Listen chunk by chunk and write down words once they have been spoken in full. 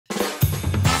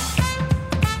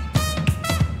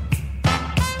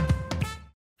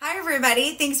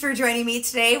everybody, thanks for joining me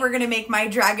today. We're going to make my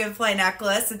dragonfly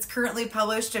necklace. It's currently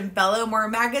published in Belle Armoire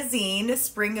Magazine,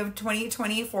 spring of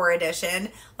 2024 edition.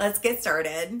 Let's get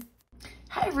started.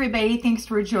 Hi everybody, thanks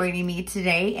for joining me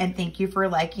today and thank you for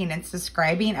liking and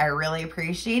subscribing. I really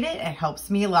appreciate it. It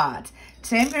helps me a lot.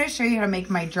 Today I'm going to show you how to make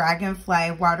my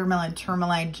dragonfly watermelon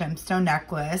tourmaline gemstone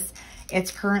necklace. It's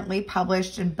currently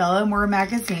published in Belle Armorie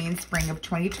Magazine, spring of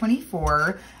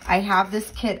 2024. I have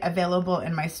this kit available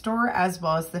in my store as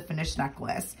well as the finished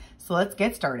necklace. So let's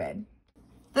get started.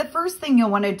 The first thing you'll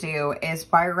want to do is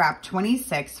wire wrap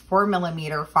 26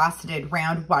 4mm faceted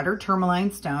round water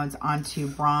tourmaline stones onto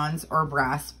bronze or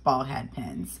brass ball head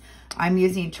pins. I'm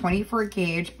using 24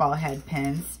 gauge ball head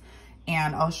pins,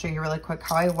 and I'll show you really quick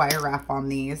how I wire wrap on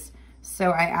these.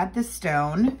 So I add the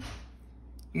stone,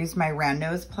 use my round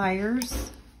nose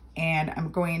pliers, and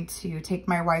I'm going to take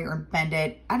my wire and bend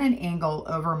it at an angle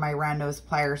over my round nose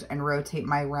pliers and rotate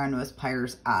my round nose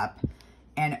pliers up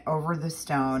and over the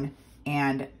stone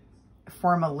and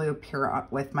form a loop here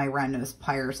with my round nose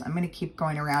pliers. I'm going to keep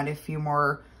going around a few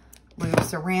more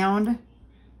loops around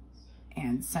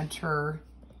and center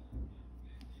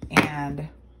and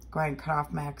go ahead and cut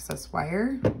off my excess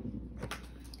wire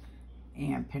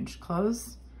and pinch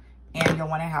close. And you'll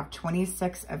want to have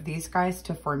 26 of these guys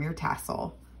to form your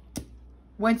tassel.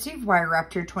 Once you've wire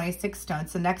wrapped your 26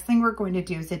 stones, the next thing we're going to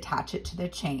do is attach it to the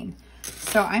chain.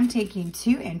 So I'm taking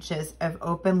 2 inches of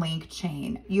open link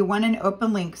chain. You want an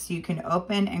open link so you can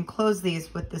open and close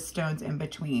these with the stones in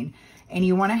between. And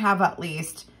you want to have at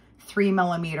least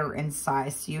 3mm in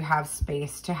size so you have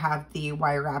space to have the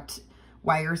wire wrapped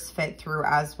wires fit through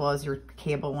as well as your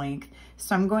cable length.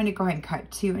 So I'm going to go ahead and cut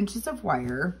 2 inches of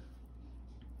wire.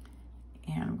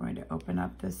 And I'm going to open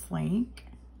up this link.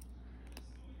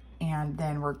 And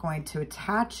then we're going to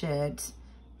attach it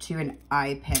to an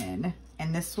eye pin.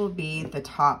 And this will be the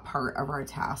top part of our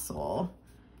tassel.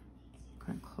 I'm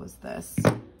going to close this.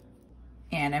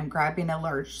 And I'm grabbing a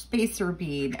large spacer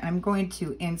bead. And I'm going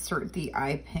to insert the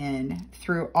eye pin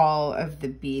through all of the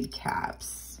bead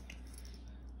caps.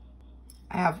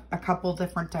 I have a couple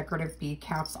different decorative bead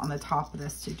caps on the top of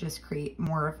this to just create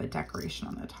more of a decoration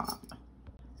on the top.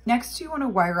 Next, you want to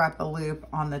wire up a loop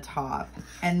on the top,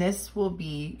 and this will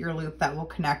be your loop that will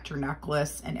connect your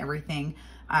necklace and everything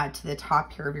to the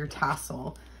top here of your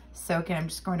tassel. So again, I'm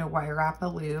just going to wire wrap a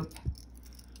loop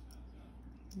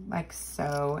like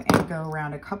so and go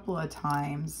around a couple of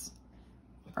times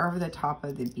over the top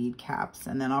of the bead caps,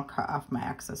 and then I'll cut off my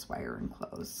excess wire and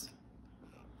close.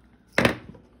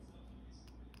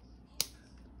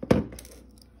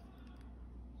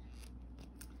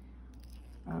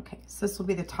 Okay, so this will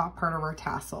be the top part of our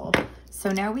tassel. So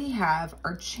now we have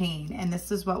our chain, and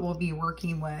this is what we'll be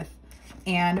working with.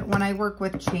 And when I work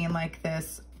with chain like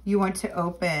this, you want to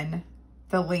open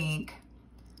the link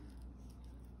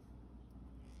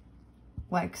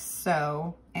like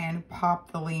so and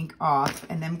pop the link off.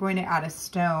 And then I'm going to add a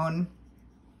stone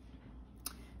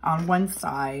on one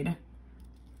side,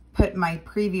 put my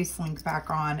previous link back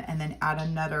on, and then add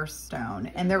another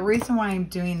stone. And the reason why I'm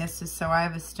doing this is so I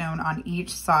have a stone on each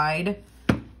side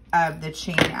of the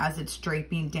chain as it's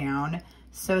draping down.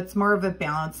 So it's more of a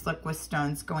balanced look with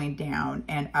stones going down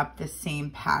and up the same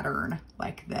pattern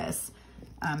like this.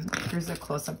 Here's a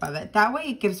close-up of it. That way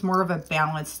it gives more of a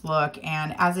balanced look.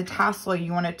 And as a tassel,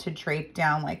 you want it to drape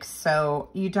down like so.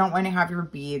 You don't want to have your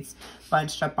beads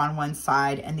bunched up on one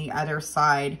side and the other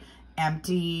side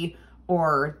empty,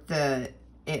 or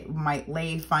it might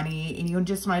lay funny, and you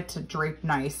just want it to drape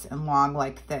nice and long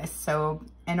like this. So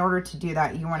in order to do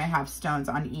that, you want to have stones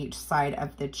on each side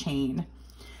of the chain.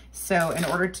 So in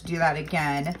order to do that,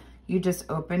 again, you just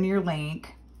open your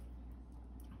link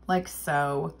like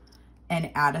so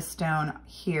and add a stone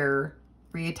here,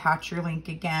 reattach your link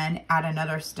again, add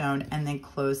another stone, and then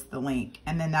close the link.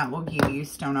 And then that will give you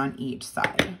stone on each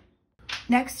side.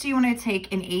 Next, you want to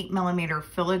take an 8mm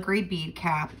filigree bead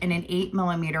cap and an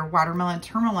 8mm watermelon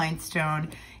tourmaline stone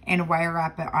and wire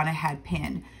wrap it on a head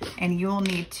pin. And you will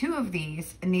need 2 of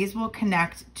these, and these will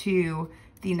connect to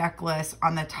the necklace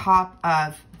on the top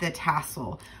of the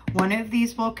tassel. One of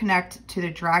these will connect to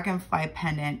the dragonfly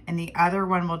pendant, and the other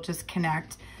one will just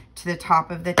connect to the top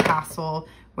of the tassel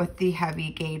with the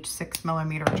heavy gauge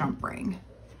 6mm jump ring.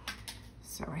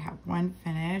 So I have one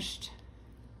finished.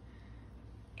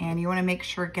 And you want to make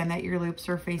sure, again, that your loops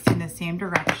are facing the same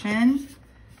direction.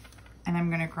 And I'm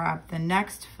going to grab the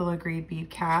next filigree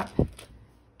bead cap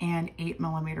and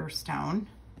 8mm stone.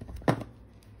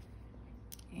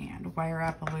 And wire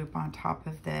up a loop on top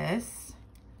of this.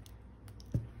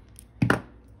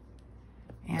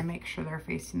 And make sure they're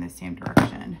facing the same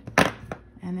direction.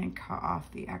 And then cut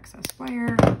off the excess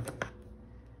wire.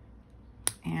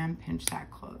 and pinch that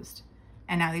closed.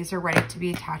 And now these are ready to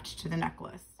be attached to the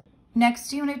necklace.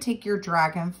 Next, you want to take your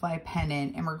dragonfly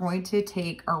pendant, and we're going to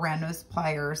take our round nose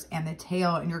pliers and the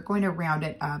tail, and you're going to round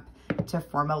it up to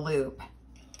form a loop.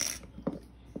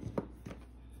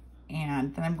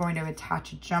 And then I'm going to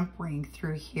attach a jump ring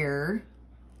through here,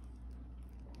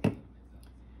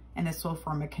 and this will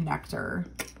form a connector.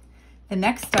 The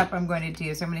next step I'm going to do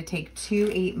is I'm going to take 2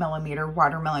 8mm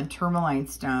watermelon tourmaline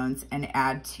stones and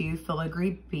add 2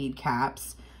 filigree bead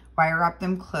caps, wire up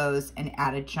them closed, and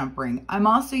add a jump ring. I'm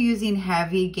also using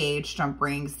heavy gauge jump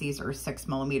rings. These are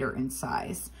 6mm in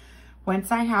size.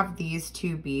 Once I have these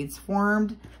 2 beads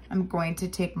formed, I'm going to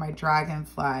take my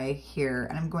dragonfly here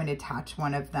and I'm going to attach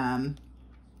one of them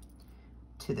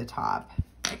to the top,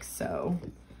 like so.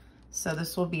 So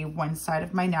this will be one side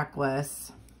of my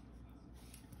necklace,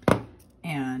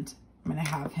 and I'm going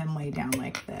to have him lay down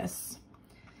like this.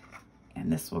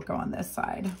 And this will go on this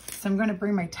side. So I'm going to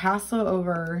bring my tassel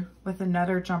over with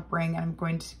another jump ring, and I'm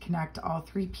going to connect all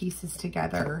 3 pieces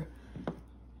together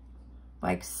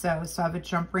like so. So I have a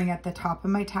jump ring at the top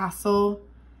of my tassel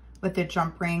with a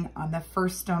jump ring on the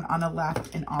first stone on the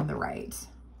left and on the right.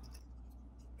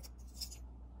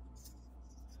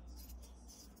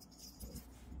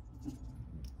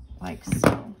 Like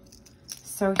so.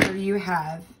 So here you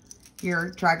have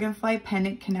your dragonfly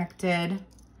pendant connected,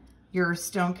 your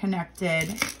stone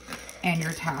connected, and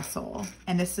your tassel.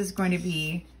 And this is going to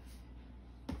be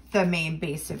the main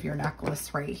base of your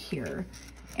necklace right here.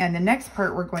 And the next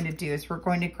part we're going to do is we're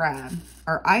going to grab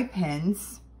our eye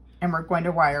pins and we're going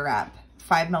to wire up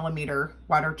 5mm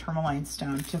water tourmaline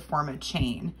stone to form a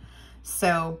chain.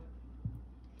 So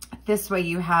this way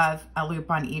you have a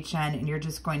loop on each end, and you're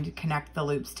just going to connect the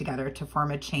loops together to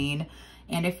form a chain.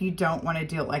 And if you don't want to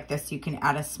do it like this, you can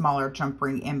add a smaller jump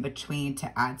ring in between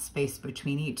to add space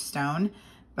between each stone.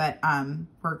 But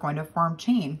we're going to form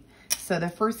chain. So the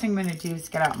first thing I'm going to do is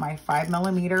get out my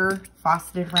 5mm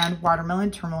faceted round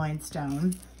watermelon tourmaline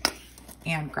stone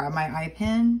and grab my eye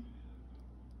pin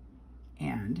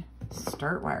and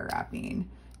start wire wrapping.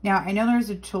 Now, I know there's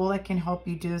a tool that can help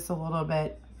you do this a little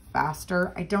bit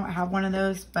faster. I don't have one of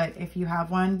those, but if you have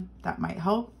one, that might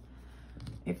help.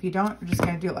 If you don't, you're just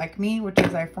going to do it like me, which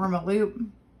is I form a loop,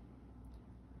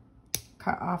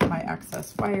 cut off my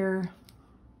excess wire,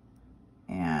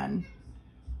 and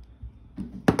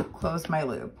close my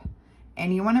loop.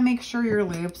 And you want to make sure your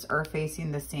loops are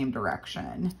facing the same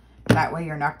direction. That way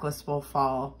your necklace will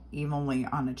fall evenly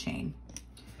on a chain.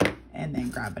 And then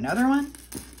grab another one.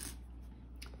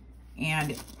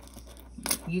 And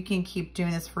you can keep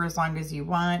doing this for as long as you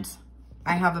want.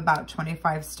 I have about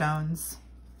 25 stones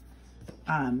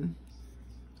on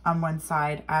one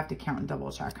side. I have to count and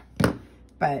double check.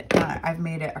 But I've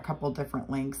made it a couple different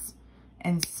lengths.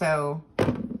 And so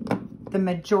the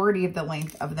majority of the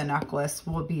length of the necklace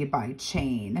will be by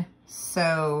chain.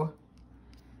 So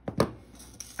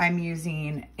I'm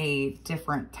using a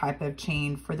different type of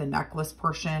chain for the necklace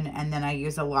portion, and then I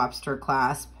use a lobster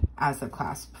clasp as a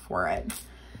clasp for it.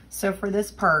 So for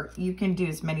this part, you can do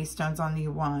as many stones as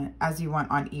you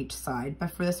want on each side.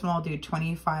 But for this one, I'll do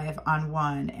 25 on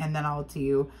one, and then I'll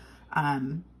do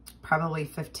probably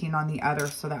 15 on the other,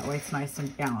 so that way it's nice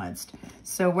and balanced.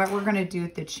 So what we're gonna do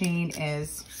with the chain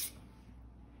is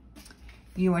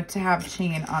you want to have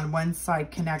chain on one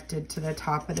side connected to the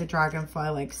top of the dragonfly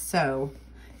like so,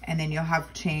 and then you'll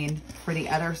have chain for the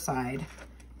other side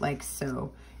like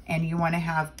so. And you want to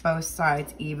have both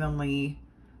sides evenly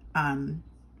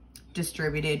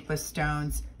distributed with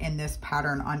stones in this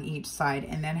pattern on each side,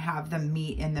 and then have them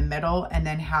meet in the middle, and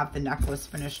then have the necklace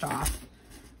finished off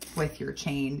with your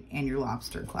chain and your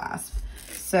lobster clasp.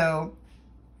 So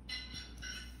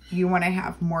you want to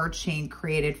have more chain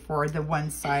created for the one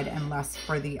side and less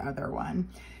for the other one.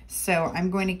 So I'm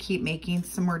going to keep making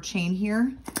some more chain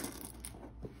here,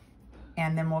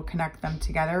 and then we'll connect them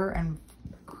together and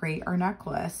create our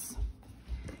necklace.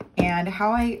 And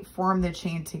how I form the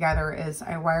chain together is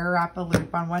I wire wrap a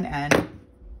loop on one end,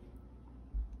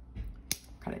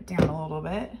 cut it down a little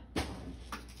bit.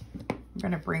 I'm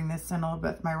going to bring this in a little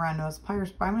bit with my round nose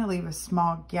pliers, but I'm going to leave a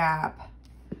small gap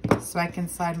so I can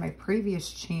slide my previous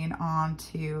chain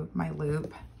onto my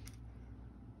loop,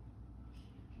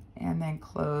 and then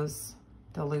close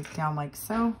the loop down like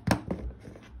so.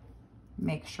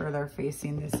 Make sure they're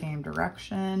facing the same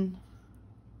direction.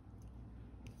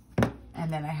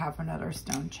 And then I have another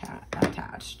stone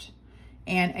attached.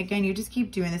 And again, you just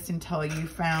keep doing this until you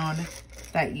found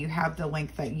that you have the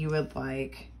length that you would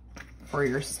like for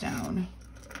your stone.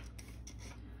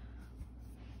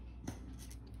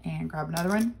 And grab another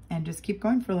one and just keep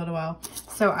going for a little while.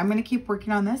 So I'm going to keep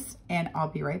working on this, and I'll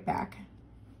be right back.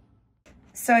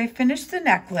 So I finished the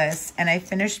necklace and I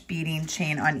finished beading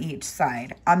chain on each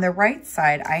side. On the right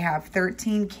side, I have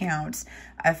 13 counts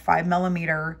of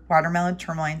 5mm watermelon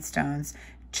tourmaline stones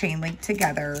chain linked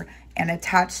together and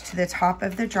attached to the top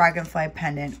of the dragonfly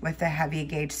pendant with a heavy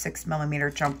gauge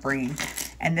 6mm jump ring.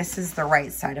 And this is the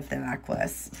right side of the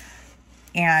necklace.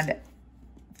 And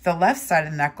the left side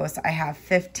of the necklace, I have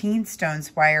 15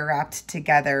 stones wire wrapped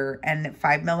together and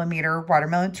 5mm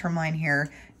watermelon tourmaline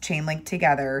here chain linked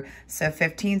together. So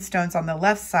 15 stones on the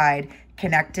left side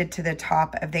connected to the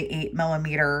top of the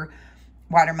 8mm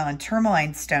watermelon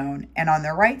tourmaline stone. And on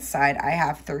the right side, I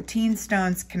have 13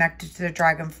 stones connected to the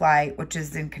dragonfly, which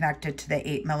is then connected to the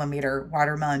 8mm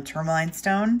watermelon tourmaline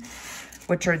stone,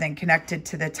 which are then connected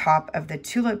to the top of the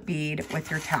tulip bead with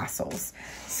your tassels.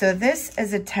 So this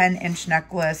is a 10-inch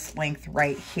necklace length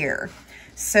right here.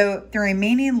 So the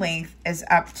remaining length is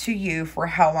up to you for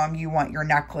how long you want your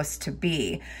necklace to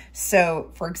be.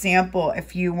 So for example,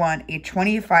 if you want a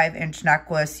 25-inch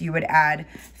necklace, you would add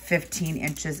 15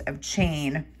 inches of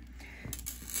chain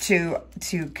to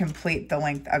complete the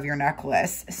length of your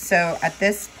necklace. So at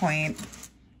this point,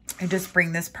 I just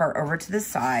bring this part over to the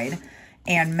side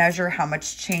and measure how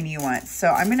much chain you want. So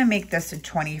I'm going to make this a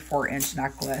 24-inch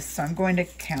necklace. So I'm going to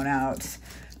count out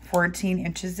 14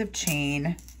 inches of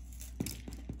chain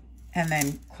and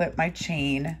then clip my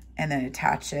chain and then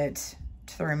attach it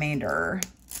to the remainder.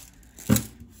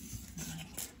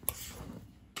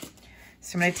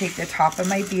 So I'm going to take the top of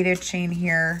my beaded chain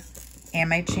here and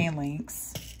my chain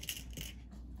links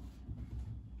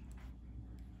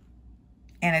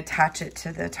and attach it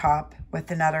to the top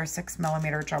with another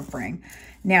 6mm jump ring.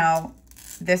 Now,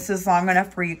 this is long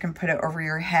enough where you can put it over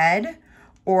your head,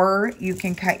 or you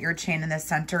can cut your chain in the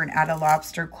center and add a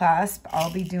lobster clasp.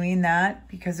 I'll be doing that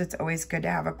because it's always good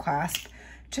to have a clasp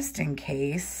just in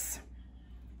case.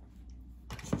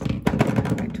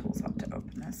 Put my tools up to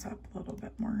open this up a little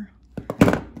bit more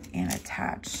and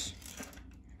attach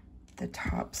the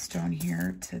top stone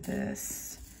here to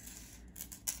this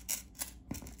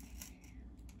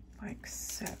like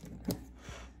so.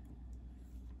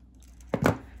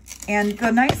 And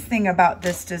the nice thing about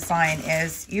this design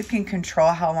is you can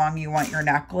control how long you want your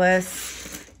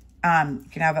necklace. You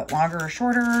can have it longer or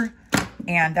shorter.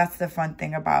 And that's the fun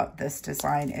thing about this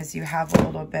design is you have a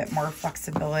little bit more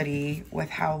flexibility with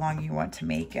how long you want to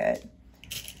make it.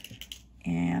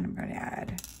 And I'm going to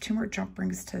add 2 more jump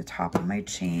rings to the top of my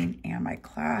chain and my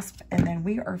clasp. And then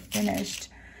we are finished.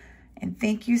 And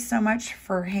thank you so much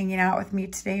for hanging out with me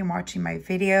today and watching my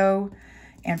video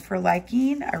and for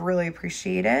liking. I really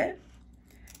appreciate it.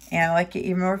 And I'd like it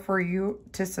even more for you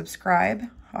to subscribe.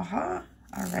 Haha.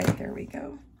 All right, there we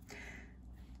go.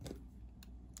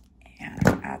 And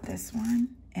add this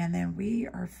one. And then we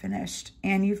are finished.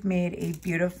 And you've made a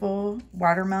beautiful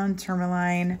watermelon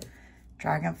tourmaline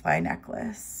dragonfly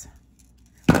necklace.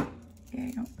 Yeah,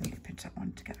 you need to pinch that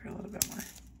one together a little bit more.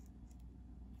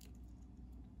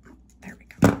 There we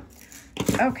go.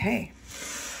 Okay.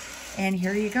 And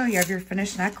here you go. You have your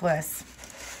finished necklace.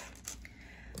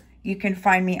 You can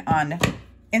find me on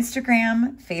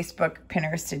Instagram, Facebook,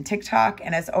 Pinterest, and TikTok.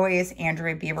 And as always,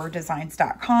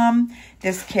 AndreaBieberDesigns.com.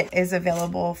 This kit is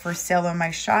available for sale in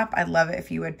my shop. I'd love it if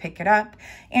you would pick it up.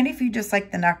 And if you just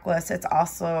like the necklace, it's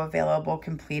also available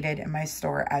completed in my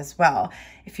store as well.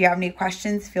 If you have any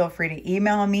questions, feel free to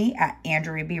email me at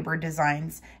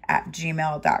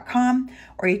AndreaBieberDesigns@gmail.com,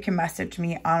 or you can message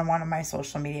me on one of my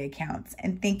social media accounts.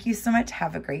 And thank you so much.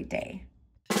 Have a great day.